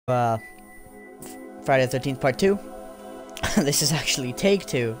Friday the 13th part 2. This is actually take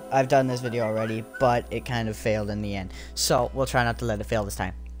 2. I've done this video already, but it kind of failed in the end. So, we'll try not to let it fail this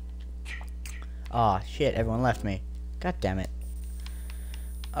time. Aw, shit, everyone left me. God damn it.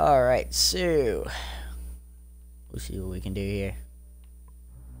 Alright, so... we'll see what we can do here.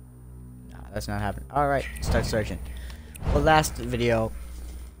 Nah, that's not happening. Alright, start searching. Well, last video...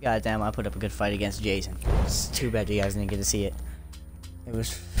 goddamn, I put up a good fight against Jason. It's too bad you guys didn't get to see it. It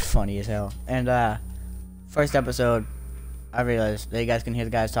was funny as hell. And, first episode, I realized that you guys can hear the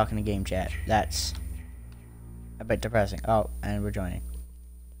guys talking in game chat. That's a bit depressing. Oh, and we're joining.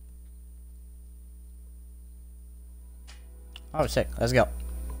 Oh, sick. Let's go.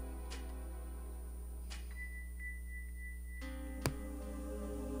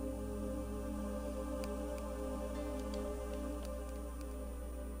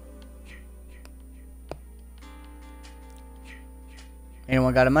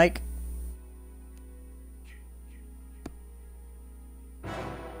 Anyone got a mic?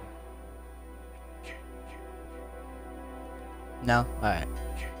 No? Alright.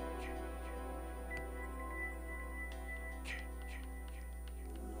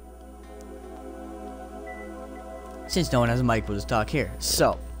 Since no one has a mic, we'll just talk here.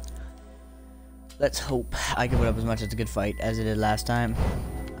 So, let's hope I can put up as much as a good fight as I did last time.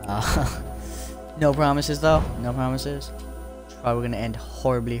 No promises though. No promises. Probably gonna end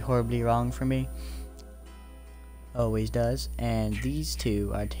horribly, horribly wrong for me. Always does. And these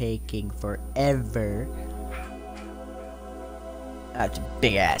two are taking forever. That's a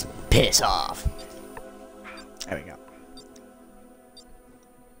big ass piss off. There we go.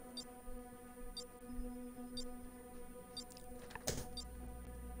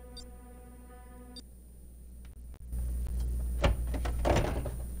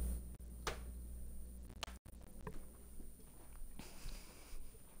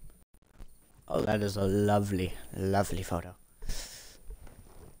 Oh, that is a lovely, lovely photo.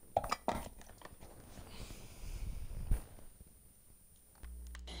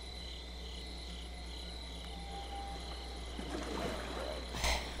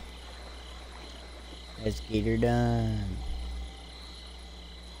 Let's get her done.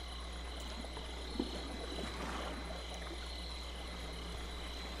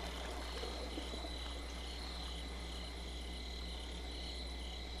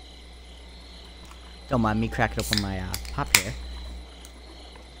 Don't mind me cracking open my pop here.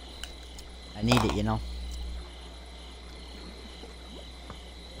 I need it, you know.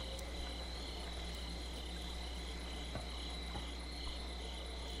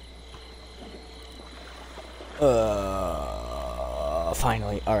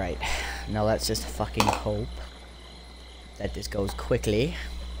 Finally, alright. Now let's just fucking hope that this goes quickly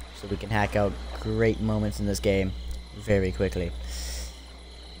so we can hack out great moments in this game very quickly.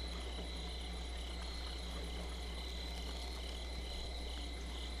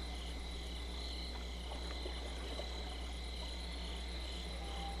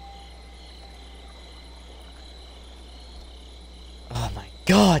 Oh my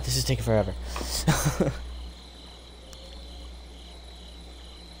god, this is taking forever.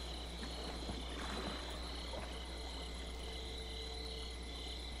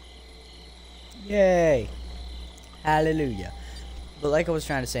 Yay! Hallelujah. But like I was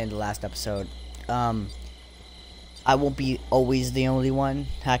trying to say in the last episode, I won't be always the only one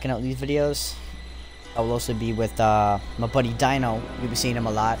hacking out these videos. I will also be with my buddy Dino. You'll be seeing him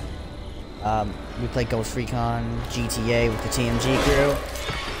a lot. We play Ghost Recon GTA with the TMG crew.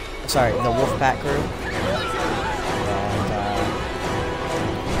 Sorry, the Wolfpack crew.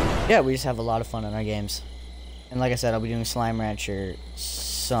 And yeah, we just have a lot of fun in our games. And like I said, I'll be doing Slime Rancher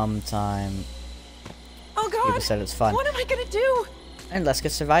sometime. Oh god! People said it's fun. What am I gonna do? And let's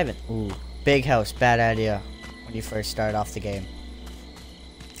get surviving. Ooh, big house, bad idea when you first start off the game.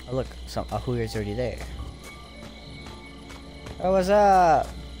 Oh look, some Hooyer's already there. Oh, what's up?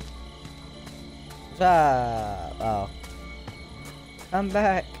 What's up? Oh, come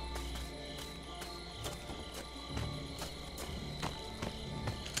back.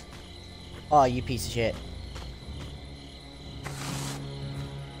 Oh, you piece of shit.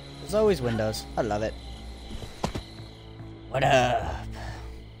 There's always windows. I love it. What up?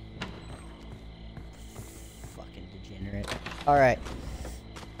 Fucking degenerate. Alright.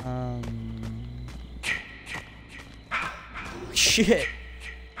 Shit.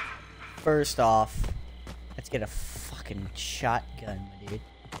 First off, let's get a fucking shotgun, my dude.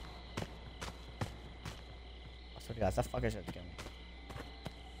 I swear to God, that fucker's gonna kill me.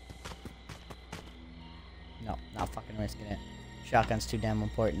 No, not fucking risking it. Shotgun's too damn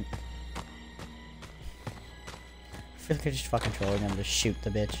important. feel like I'm just fucking trolling him to shoot the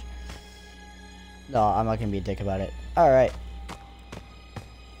bitch. No, I'm not gonna be a dick about it. Alright.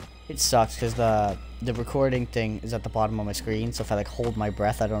 It sucks because the recording thing is at the bottom of my screen, so if I like hold my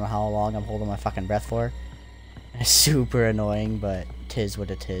breath, I don't know how long I'm holding my fucking breath for. It's super annoying, but tis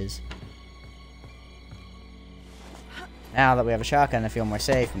what it is. Now that we have a shotgun, I feel more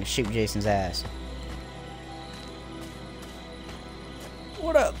safe. I'm gonna shoot Jason's ass.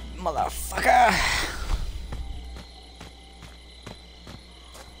 What up, motherfucker?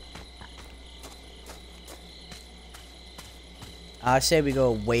 I say we go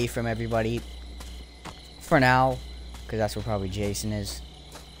away from everybody for now, because that's where probably Jason is,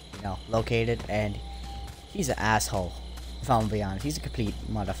 you know, located, and he's an asshole, if I'm gonna be honest. He's a complete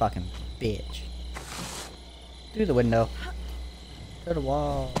motherfucking bitch. Through the window. To the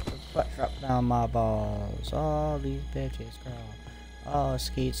wall. Butt drop down my balls. All these bitches crawl. Oh,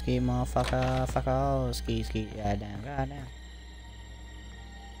 skeet, skeet, motherfucker. Fuck all. Skeet, skeet. Goddamn, goddamn.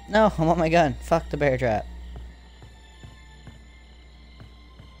 No, I want my gun. Fuck the bear trap.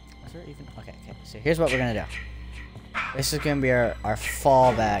 Is there even... Okay, okay. So here's what we're gonna do. This is gonna be our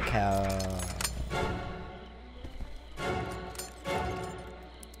fallback.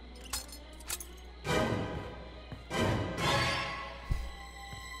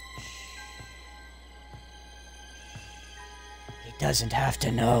 Doesn't have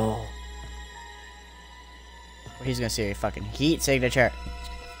to know. Or he's gonna see a fucking heat signature.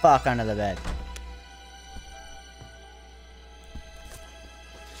 Fuck under the bed.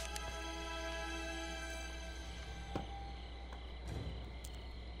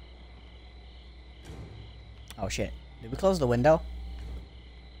 Oh shit. Did we close the window?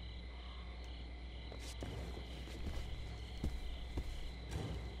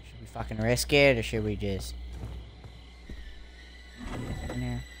 Should we fucking risk it, or should we just...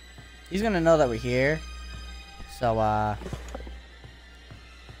 He's gonna know that we're here, so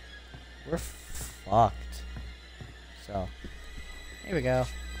we're fucked. So here we go.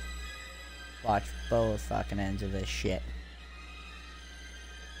 Watch both fucking ends of this shit.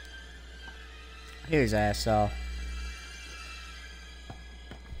 Here's ass. So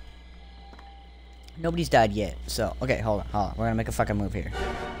nobody's died yet. So okay, hold on. We're gonna make a fucking move here.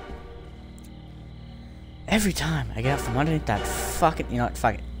 Every time I get out from underneath that fucking, you know what,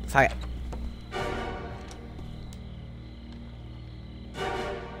 fuck it. Fuck it.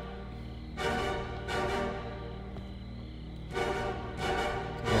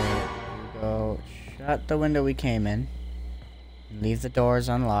 There we go. Shut the window we came in. Leave the doors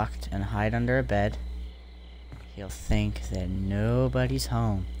unlocked and hide under a bed. He'll think that nobody's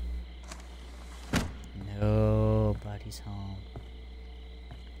home. Nobody's home.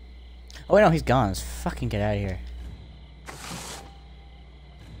 Oh wait, no, he's gone. Let's fucking get out of here.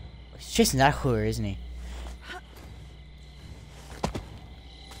 He's chasing that whore, isn't he?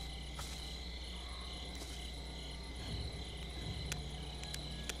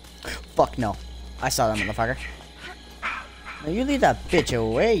 Fuck no. I saw that motherfucker. Now you leave that bitch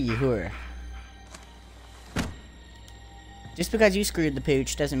away, you whore. Just because you screwed the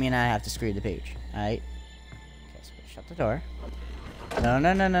pooch doesn't mean I have to screw the pooch. Alright? Okay, so shut the door. No.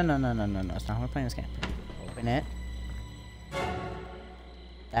 That's not how we're playing this game. Open it.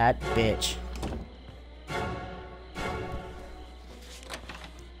 That bitch.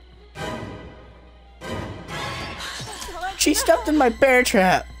 She stepped in my bear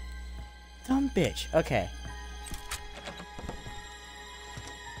trap. Dumb bitch. Okay.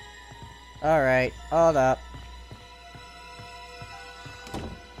 Alright, hold up.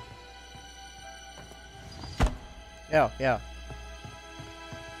 Yo.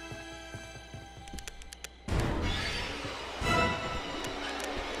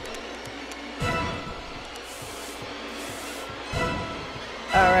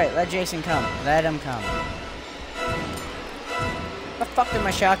 Alright, let Jason come. Let him come. Where the fuck did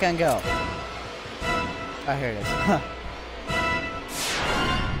my shotgun go? Oh, here it is. Huh.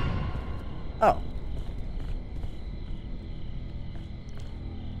 Oh.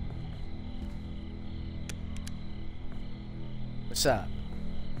 What's up?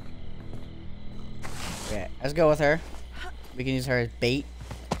 Okay, let's go with her. We can use her as bait.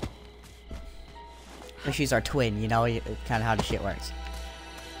 But she's our twin, you know, kind of how the shit works.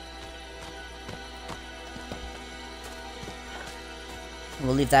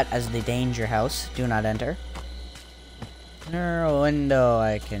 We'll leave that as the danger house. Do not enter. No window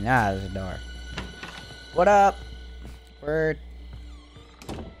I can... Ah, there's a door. What up? Bird.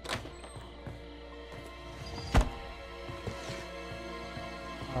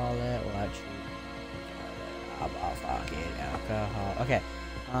 Call it what you... Oh, fucking alcohol. Okay.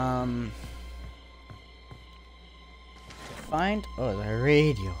 find? Oh, there's a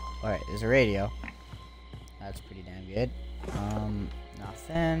radio. Alright, there's a radio. That's pretty damn good.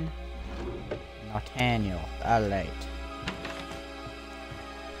 Nothing. Nathaniel. Alright.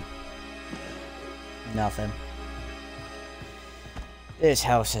 Nothing. This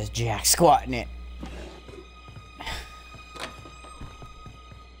house has jack squat in it.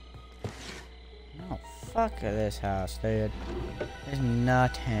 Oh, fuck this house, dude. There's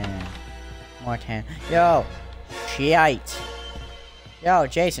nothing. More tan. Yo! Shite! Yo,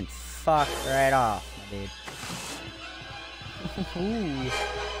 Jason, fuck right off, my dude. Ooh.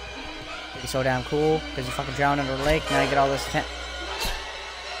 You're so damn cool, because you fucking drowned in the lake, now you get all this attention.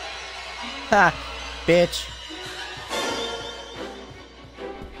 Ha! Bitch.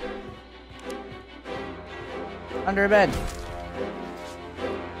 Under a bed.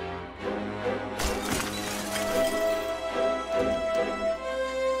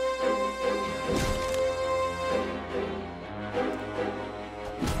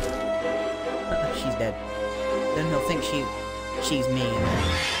 She's dead. Then he'll think she's me.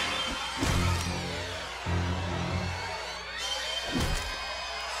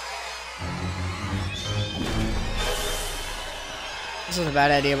 This is a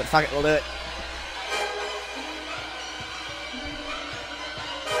bad idea, but fuck it, we'll do it.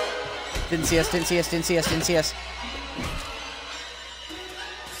 Didn't see us, didn't see us, didn't see us, didn't see us.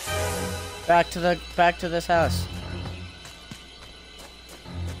 Back to this house.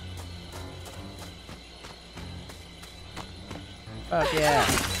 Fuck yeah.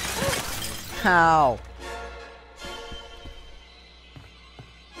 How?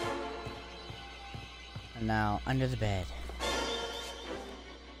 And now, under the bed.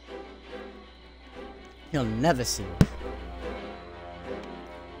 You'll never see it.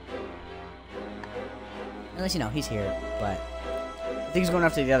 Unless, you know, he's here, but I think he's going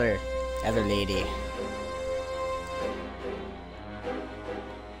after the other lady.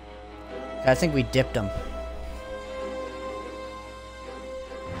 I think we dipped him.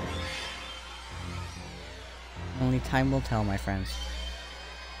 Only time will tell, my friends.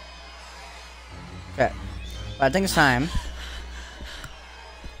 Okay. But I think it's time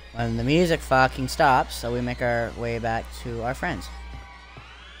when the music fucking stops, so we make our way back to our friends.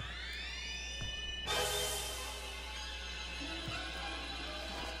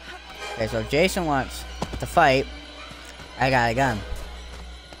 Okay, so if Jason wants to fight, I got a gun.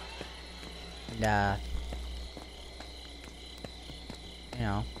 And, you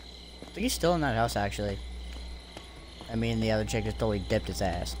know, I think he's still in that house, actually. I mean, the other chick just totally dipped his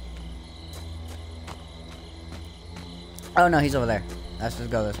ass. Oh, no, he's over there. Let's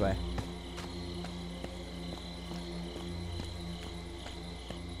just go this way.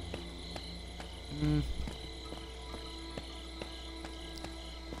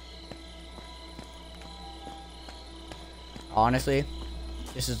 Honestly,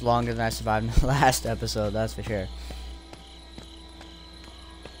 this is longer than I survived in the last episode, that's for sure.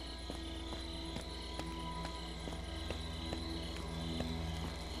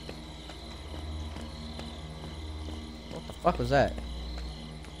 What the fuck was that?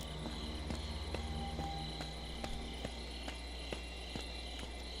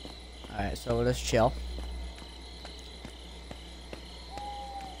 Alright, so we'll just chill.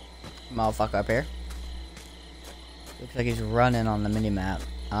 Motherfucker up here. Looks like he's running on the minimap.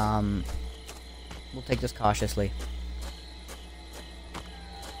 We'll take this cautiously.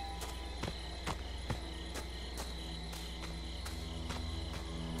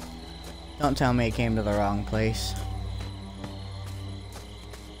 Don't tell me it came to the wrong place.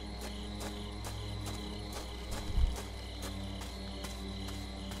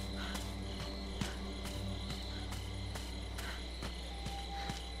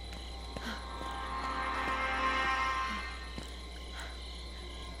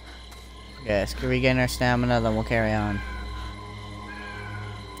 Yes, can we regain our stamina, then we'll carry on.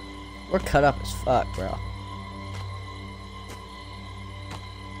 We're cut up as fuck, bro.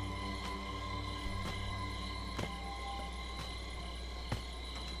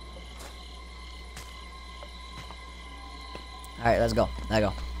 Alright, let's go. Let's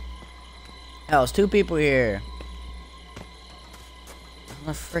go. Hell, there's 2 people here.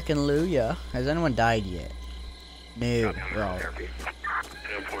 Frickin' Has anyone died yet? No, bro.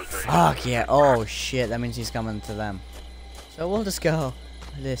 Fuck yeah. Oh shit, that means he's coming to them. So we'll just go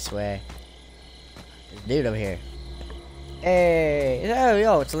this way. There's a dude over here. Hey! Oh,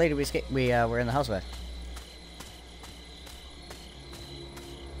 yo, it's a lady we were in the house with.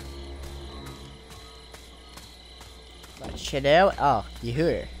 But shit out. Oh, you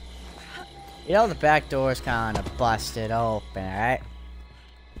here. You know the back door's kinda busted open, alright?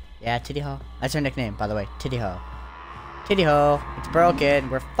 Yeah, Titty Ho. That's her nickname, by the way. Titty Ho. Titty ho. It's broken.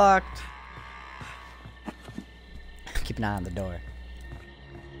 We're fucked. Keep an eye on the door.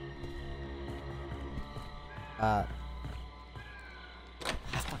 Fuck,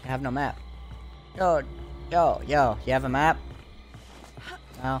 I have no map. Yo, you have a map?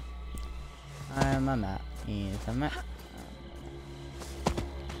 No. I'm a map. Here's a map.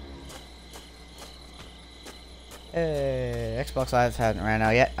 Hey, Xbox Live hasn't ran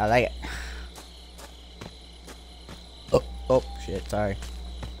out yet. I like it. Oh, shit, sorry.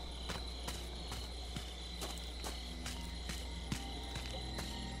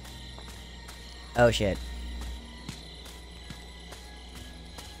 Oh, shit.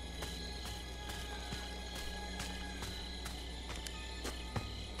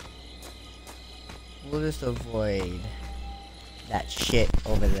 We'll just avoid that shit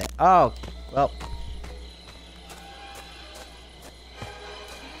over there. Oh, well.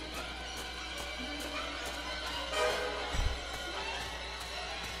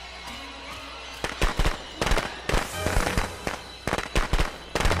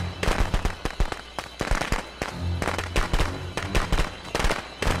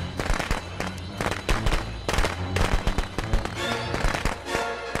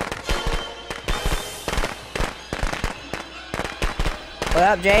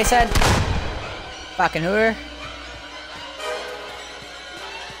 What up, Jason? Fucking hooer.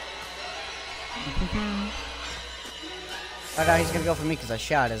 I thought he's gonna go for me because I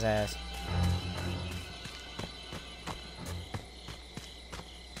shot his ass.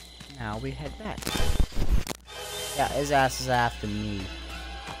 Now we head back. Yeah, his ass is after me.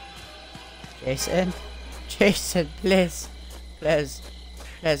 Jason? Jason, please. Please.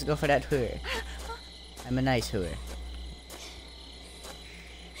 Please go for that hooer. I'm a nice hooer.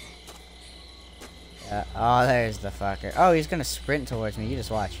 Oh, there's the fucker. Oh, he's gonna sprint towards me. You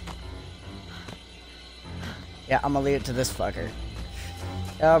just watch. Yeah, I'm gonna leave it to this fucker.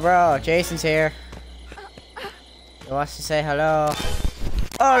 Yo, bro, Jason's here. He wants to say hello.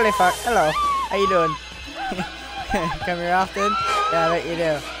 Holy fuck. Hello. How you doing? Come here often? Yeah, I bet you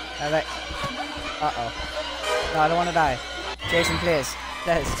do. I bet. Uh-oh. No, I don't want to die. Jason, please.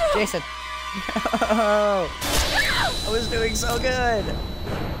 Please. Jason. No. I was doing so good.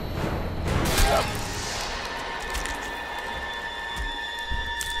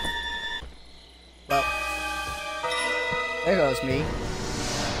 Well, there goes me.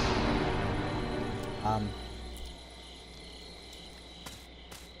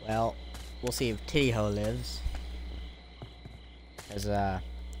 Well, we'll see if Titty Ho lives. There's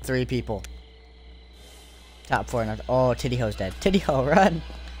 3 people. Top 4 and oh, Titty Ho's dead. Titty Ho, run!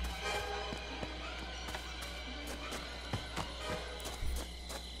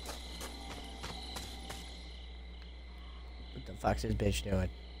 What the fuck's this bitch doing?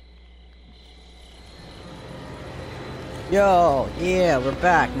 Yo, yeah, we're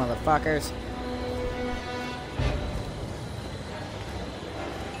back, motherfuckers.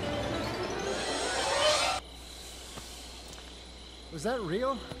 Was that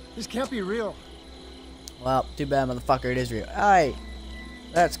real? This can't be real. Well, too bad, motherfucker, it is real. Alright,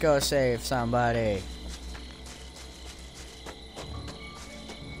 let's go save somebody.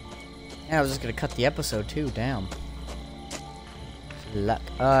 Yeah, I was just gonna cut the episode too, damn. Luck.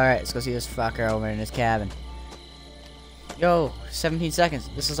 Alright, let's go see this fucker over in his cabin. Yo, 17 seconds.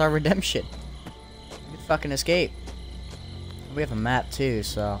 This is our redemption. We can fucking escape. We have a map too,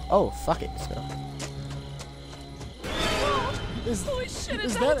 so. Oh, fuck it. Let's go. Holy shit,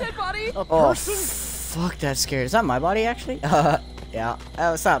 is that a dead body? A Oh, person? fuck, that's scary. Is that my body actually? Yeah.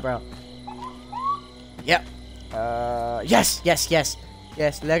 What's up, bro? Yep. Yes, yes, yes.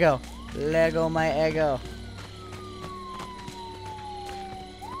 Yes, Lego. Lego my ego.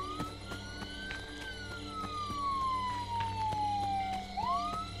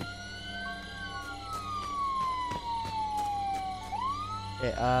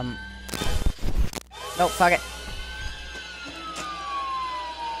 Okay, nope, fuck it.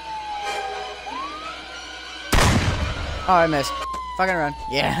 Oh, I missed. Fucking run.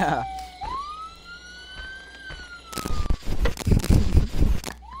 Yeah.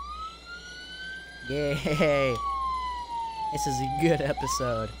 Yay. This is a good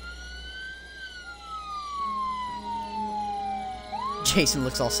episode. Jason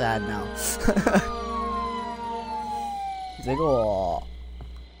looks all sad now. He's like, oh.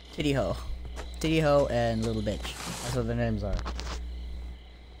 Titty Ho. Titty Ho and Little Bitch. That's what their names are.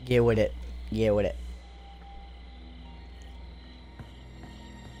 Get with it. Get with it.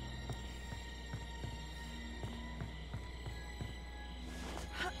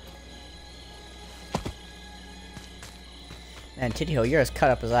 Man, Titty Ho, you're as cut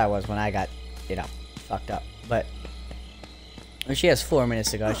up as I was when I got, you know, fucked up. But Well, she has 4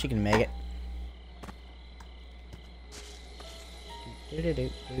 minutes to go. She can make it.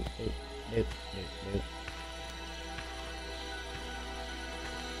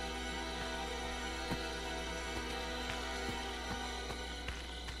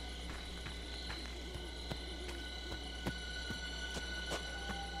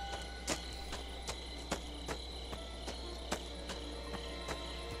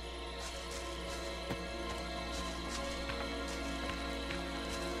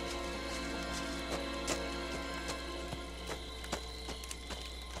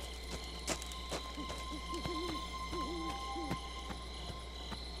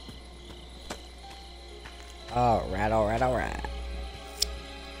 Alright, alright, alright.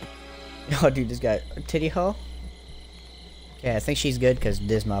 Oh, dude, this guy. Titty hoe? Okay, I think she's good because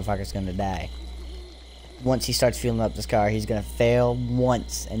this motherfucker's gonna die. Once he starts fueling up this car, he's gonna fail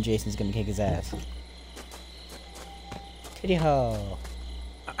once and Jason's gonna kick his ass. Titty hoe.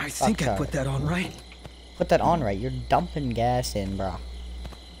 I think I put that on right. Put that on right. You're dumping gas in, bro.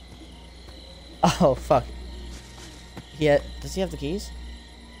 Oh, fuck. Yeah, does he have the keys?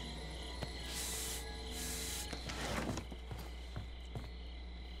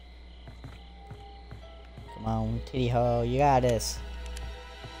 Come on, titty hoe, you got this.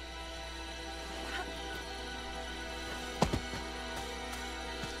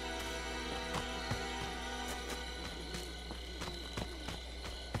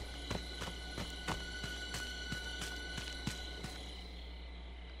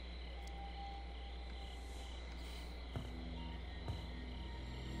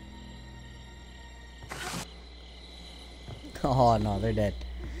 Oh no, they're dead.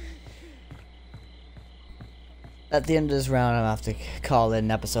 At the end of this round, I'm gonna have to call it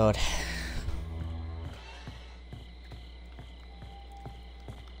an episode.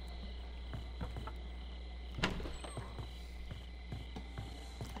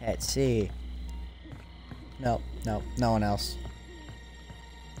 Let's see. No, no, no one else.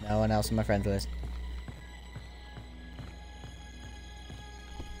 No one else on my friends list.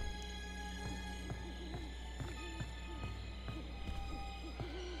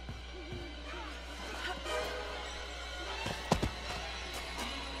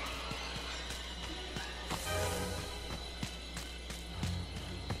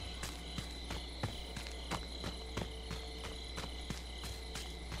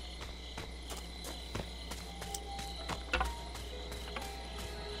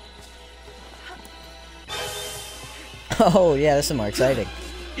 Oh yeah, this is more exciting.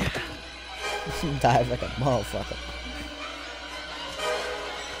 Dive like a motherfucker.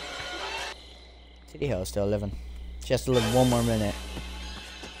 Titty hoe still living. She has to live 1 more minute.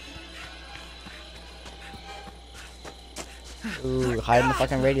 Ooh, hide in the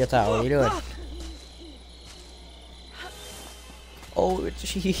fucking radio tower. What are you doing? Oh,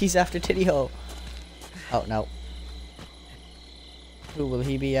 he's after Titty hoe. Oh no. Who will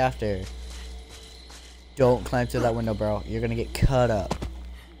he be after? Don't climb through that window, bro. You're gonna get cut up.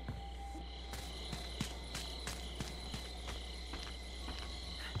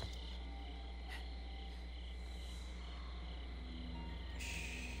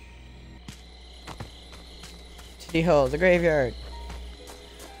 Titty hoe, the graveyard.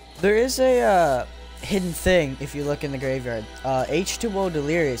 There is a hidden thing if you look in the graveyard. H2O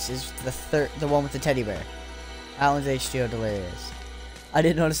Delirious is the one with the teddy bear. That one's H2O Delirious. I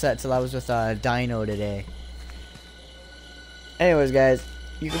didn't notice that till I was with Dino today. Anyways, guys,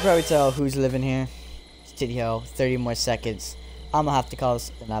 you can probably tell who's living here. It's Titty hoe. 30 more seconds. I'm gonna have to call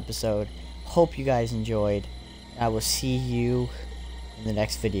this an episode. Hope you guys enjoyed. I will see you in the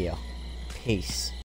next video. Peace.